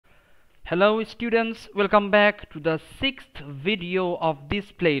Hello students, welcome back to the 6th video of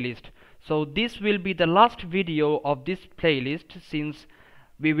this playlist. So this will be the last video of this playlist since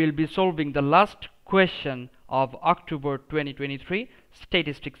we will be solving the last question of October 2023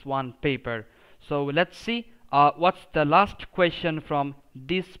 Statistics 1 paper. So let's see what's the last question from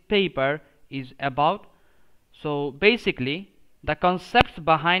this paper is about. So basically the concepts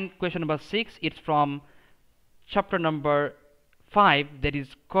behind question number 6 is from chapter number 5, that is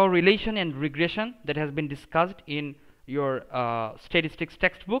correlation and regression, that has been discussed in your statistics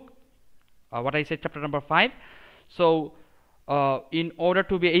textbook, what I said, chapter number 5. So in order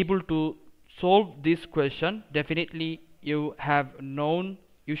to be able to solve this question, definitely you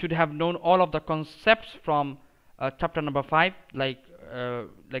should have known all of the concepts from chapter number 5, like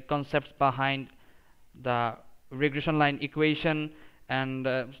concepts behind the regression line equation and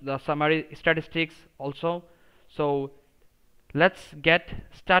the summary statistics also. So let's get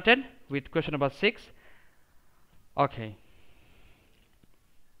started with question number 6. Okay.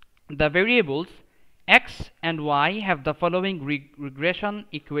 The variables x and y have the following regression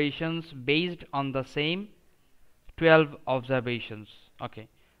equations based on the same 12 observations. Okay.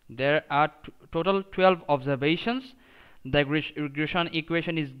 There are total 12 observations. The regression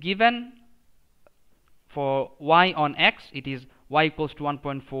equation is given for y on x. It is y equals to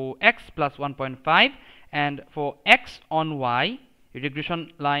 1.4x plus 1.5. And for x on y,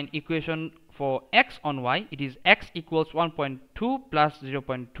 regression line equation for x on y, it is x equals 1.2 plus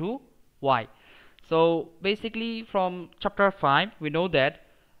 0.2 y. So basically from chapter 5 we know that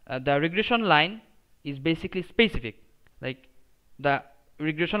the regression line is basically specific, like the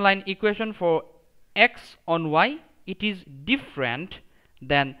regression line equation for x on y, it is different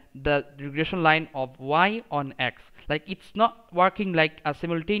than the regression line of y on x. Like it's not working like a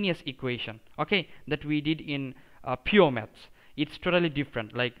simultaneous equation, okay, that we did in pure maths. It's totally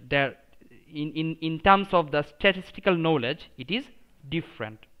different. Like there, in terms of the statistical knowledge, it is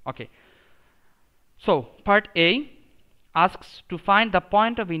different. Okay. So part A asks to find the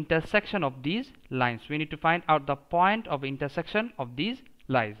point of intersection of these lines. We need to find out the point of intersection of these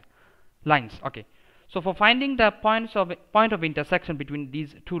lines. Okay. So for finding the point of intersection between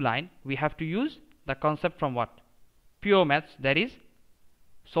these two lines, we have to use the concept from what? Pure maths, that is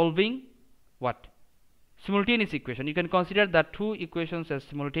solving what? Simultaneous equation. You can consider the two equations as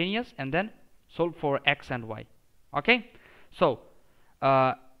simultaneous and then solve for x and y. Okay. So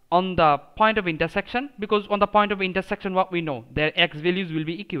on the point of intersection, because on the point of intersection what we know, their x values will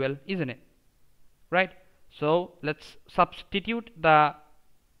be equal, isn't it? Right. So let's substitute the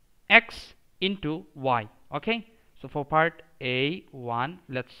x into y. Okay. So for part A1,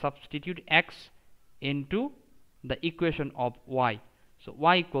 let's substitute x into the equation of y. So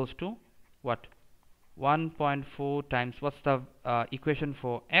y equals to what? 1.4 times, what's the equation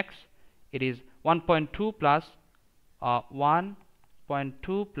for x? It is 1.2 plus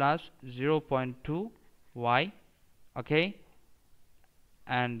 1.2 plus 0.2 y, okay,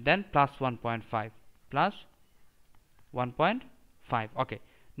 and then plus 1.5 plus 1.5. Okay,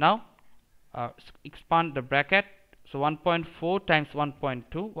 now expand the bracket. So 1.4 times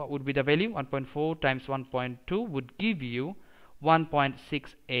 1.2, what would be the value? 1.4 times 1.2 would give you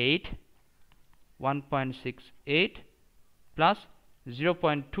 1.68 plus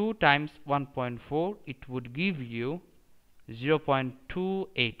 0.2 times 1.4, it would give you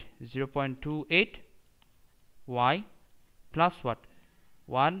 0.28 y plus what?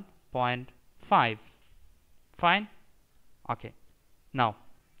 1.5. Fine. Okay. Now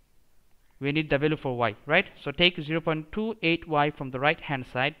we need the value for y, right? So take 0.28y from the right hand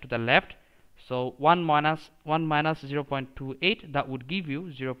side to the left. So 1 minus 0.28, that would give you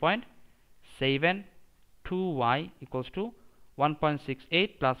 0.72y equals to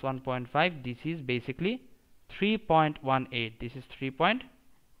 1.68 plus 1.5. This is basically 3.18. This is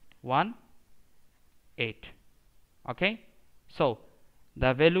 3.18. Okay. So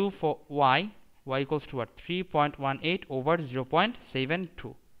the value for y equals to what? 3.18 over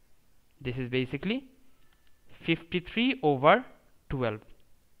 0.72. This is basically 53 over 12.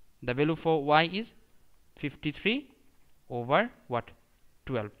 The value for y is 53 over what?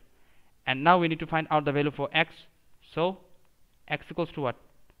 12. And now we need to find out the value for x. So x equals to what?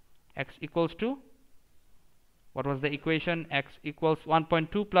 X equals to, what was the equation? X equals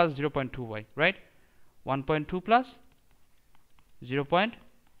 1.2 plus 0.2y, right? 1.2 plus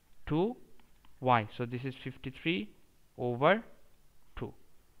 0.2y. So this is 53 over 2.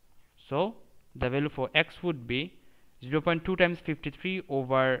 So the value for x would be 0.2 times 53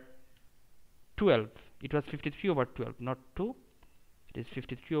 over 12. It was 53 over 12, not 2. It is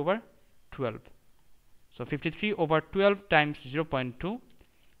 53 over 12. So 53 over 12 times 0.2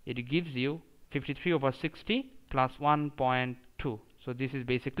 it gives you 53 over 60 plus 1.2. So this is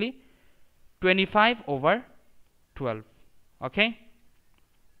basically 25 over 12. Okay.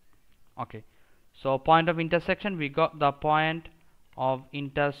 Okay. So point of intersection, we got the point of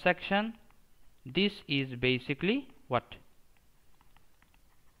intersection. This is basically what?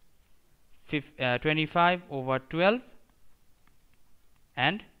 25 over 12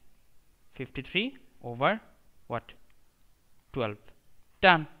 and 53 over what? 12.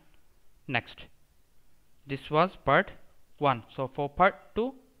 Done. Next. This was part 1. So for part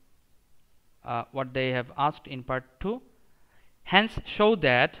 2, what they have asked in part 2, hence show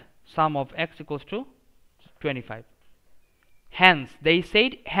that sum of x equals to 25. Hence, they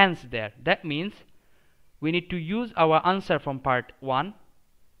said hence there. That means we need to use our answer from part 1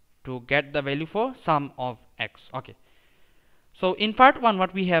 to get the value for sum of x. Okay. So in part 1,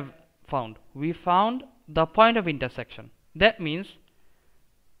 what we have found? We found the point of intersection. That means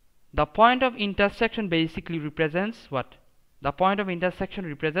the point of intersection basically represents what? The point of intersection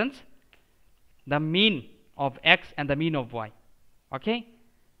represents the mean of x and the mean of y. Okay.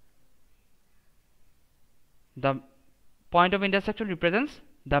 The point of intersection represents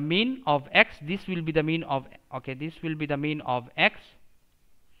the mean of x. This will be the mean of, okay, this will be the mean of x.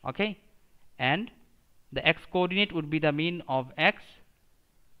 Okay, and the x coordinate would be the mean of x,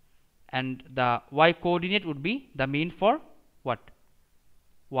 and the y coordinate would be the mean for what?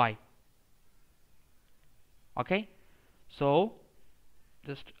 Y. Okay, so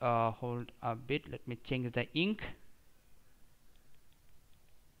just hold a bit, let me change the ink.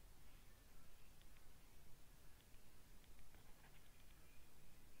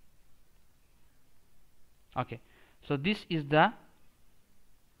 Okay, so this is the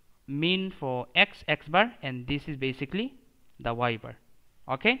mean for x bar, and this is basically the y bar.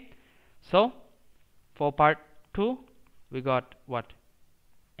 Okay, so for part 2 we got what?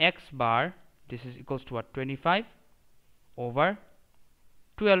 X bar, this is equals to what? 25 over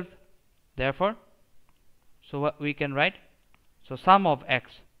 12. Therefore, so what we can write? So sum of x.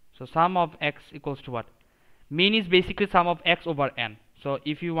 So sum of x equals to what? Mean is basically sum of x over n. So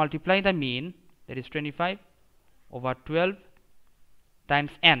if you multiply the mean, that is 25 over 12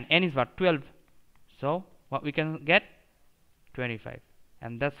 times n. N is what? 12. So what we can get? 25.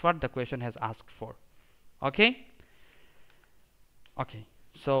 And that's what the question has asked for. Okay. Okay.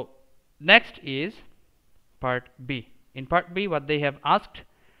 So next is part B. In part B, what they have asked,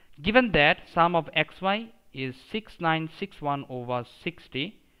 given that sum of xy is 6961 over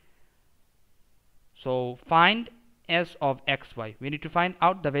 60, so find s of xy. We need to find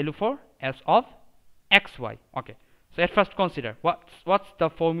out the value for s of xy. Okay. So at first consider what's the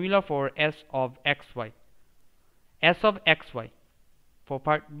formula for s of xy. S of xy. For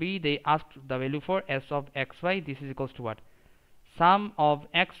part B, they asked the value for s of xy. This is equals to what? Sum of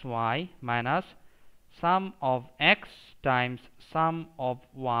xy minus sum of x times sum of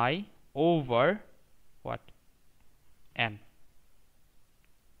y over what? N.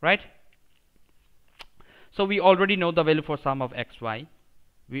 Right? So we already know the value for sum of xy.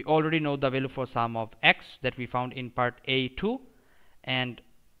 We already know the value for sum of x that we found in part A2, and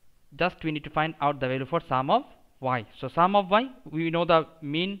just we need to find out the value for sum of y. So sum of y, we know the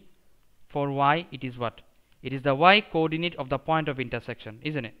mean for y, it is what? It is the y coordinate of the point of intersection,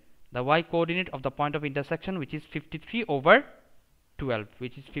 isn't it? The y coordinate of the point of intersection, which is 53 over 12,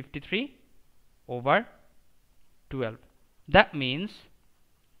 which is 53 over 12. That means,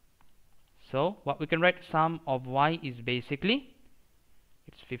 so what we can write, sum of y is basically,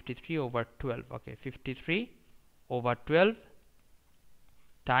 it's 53 over 12. Okay, 53 over 12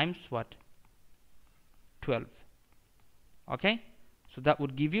 times what? 12. Okay, so that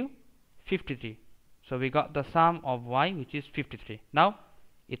would give you 53. So we got the sum of y, which is 53. Now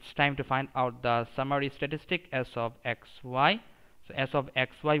it's time to find out the summary statistic s of xy. So s of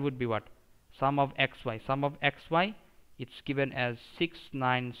xy would be what? Sum of xy. Sum of xy, it's given as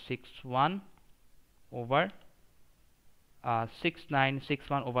 6961 over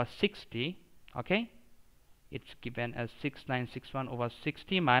 6961 over 60. Okay, it's given as 6961 over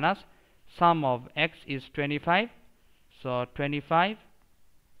 60 minus sum of x is 25. So 25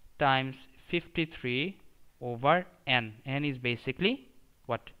 times 53 over n. N is basically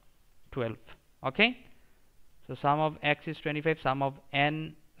what? 12. Okay, so sum of x is 25, sum of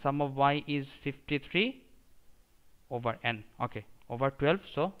n, sum of y is 53 over n. Okay, over 12.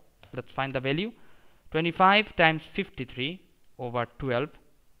 So let's find the value. 25 times 53 over 12.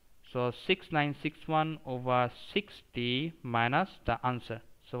 So 6961 over 60 minus the answer.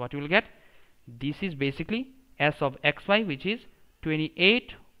 So what you will get? This is basically s of xy, which is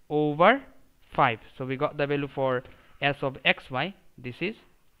 28 over 5. So we got the value for s of xy. This is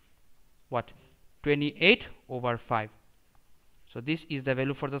what? 28/5. So this is the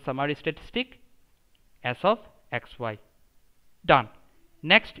value for the summary statistic S of xy. Done.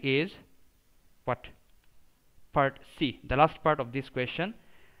 Next is what? Part C, the last part of this question.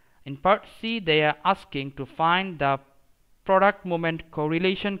 In part C, they are asking to find the product moment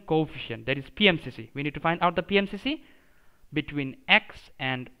correlation coefficient, that is PMCC. We need to find out the PMCC between x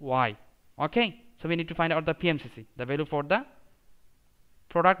and y. Okay, so we need to find out the PMCC, the value for the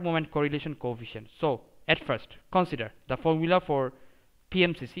product moment correlation coefficient. So at first, consider the formula for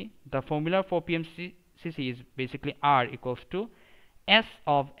PMCC. The formula for PMCC is basically R equals to S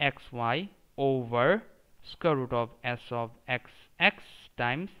of xy over square root of S of xx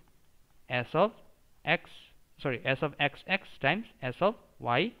times S of xx times S of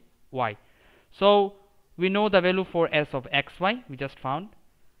y. So we know the value for S of xy, we just found,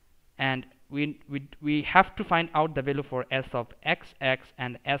 and we have to find out the value for S of xx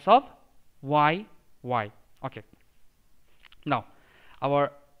and S of y. Okay, now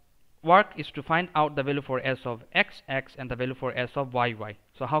our work is to find out the value for S of xx and the value for S of y.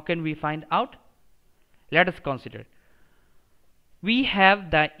 So how can we find out? Let us consider. We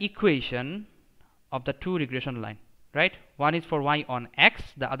have the equation of the two regression line, right? One is for y on x,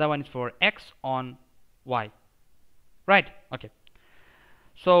 the other one is for x on y, right? Okay,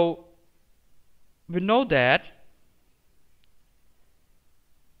 so we know that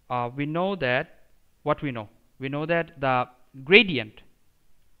what we know. We know that the gradient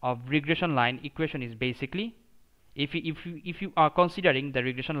of regression line equation is basically, if you are considering the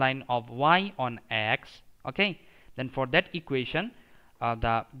regression line of y on x, okay, then for that equation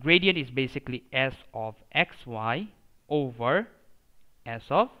the gradient is basically S of xy over S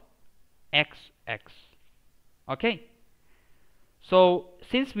of xx. Okay, so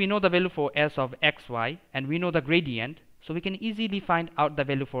since we know the value for S of xy and we know the gradient, so we can easily find out the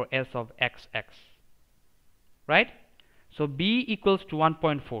value for S of xx, right? So b equals to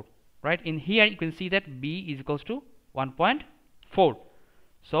 1.4, right? In here you can see that b is equals to 1.4.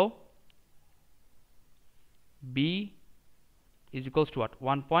 So b is equals to what?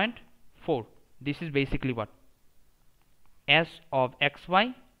 1.4. This is basically what? S of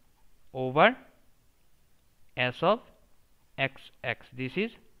xy over S of xx. This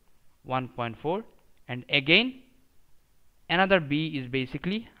is 1.4, and again another b is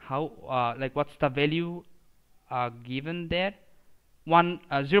basically how like what's the value given there?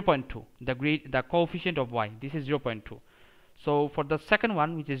 0.2. The coefficient of y. This is 0.2. So for the second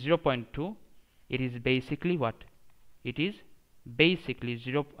one, which is 0.2, it is basically what? It is basically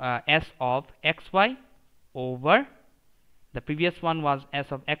S of xy over, the previous one was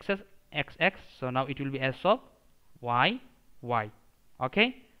S of xx, so now it will be S of y.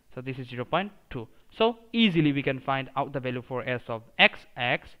 Okay, so this is 0.2. So easily we can find out the value for S of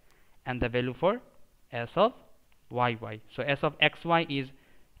xx and the value for S of y. So S of xy is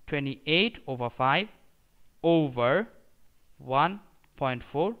 28/5 over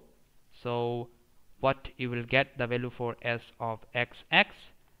 1.4. So what you will get the value for S of xx?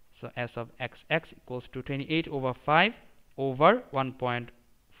 So S of xx equals to 28/5 over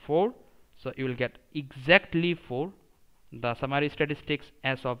 1.4. So you will get exactly 4. The summary statistics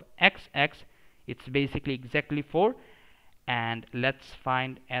S of xx, it's basically exactly 4. And let's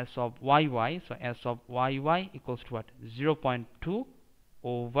find S of yy. So S of yy equals to what? 0.2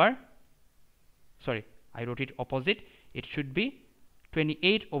 over, sorry, I wrote it opposite. It should be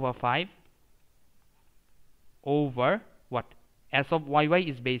 28/5 over what? S of yy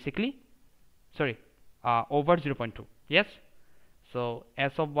is basically, sorry, over 0.2. Yes, so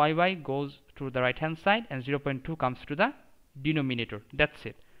S of yy goes to the right hand side and 0.2 comes to the denominator. That's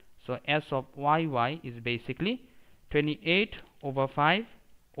it. So S of yy is basically 28/5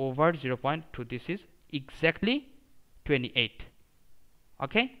 over 0.2. This is exactly 28.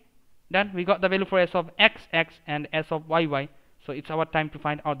 Okay, then we got the value for S of xx and S of yy. So it's our time to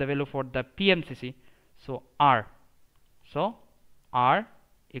find out the value for the PMCC. So R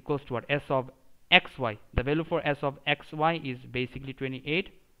equals to what? S of xy. The value for S of xy is basically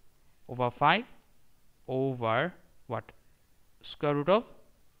 28/5 over what? Square root of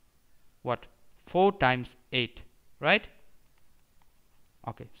what? 4 times 8, right?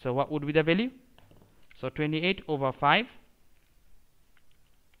 Okay, so what would be the value? So 28/5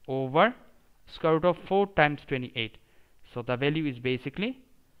 over square root of 4 times 28. So the value is basically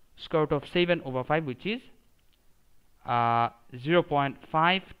square root of 7/5, which is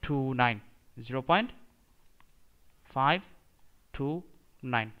 0.529.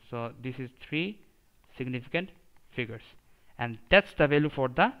 0.529. So this is 3 significant figures, and that's the value for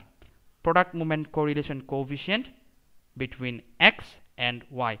the product moment correlation coefficient between x and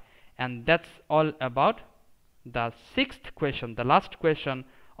y. And that's all about the sixth question, the last question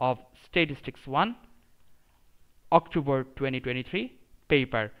of Statistics 1 October 2023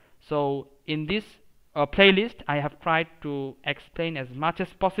 paper. So in this playlist I have tried to explain as much as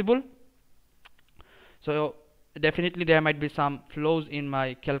possible. So definitely there might be some flaws in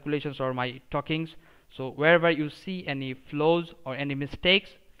my calculations or my talkings. So wherever you see any flaws or any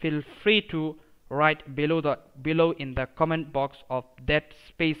mistakes, feel free to write below in the comment box of that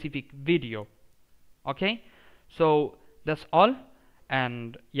specific video. Okay, so that's all,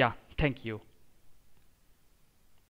 and yeah, thank you.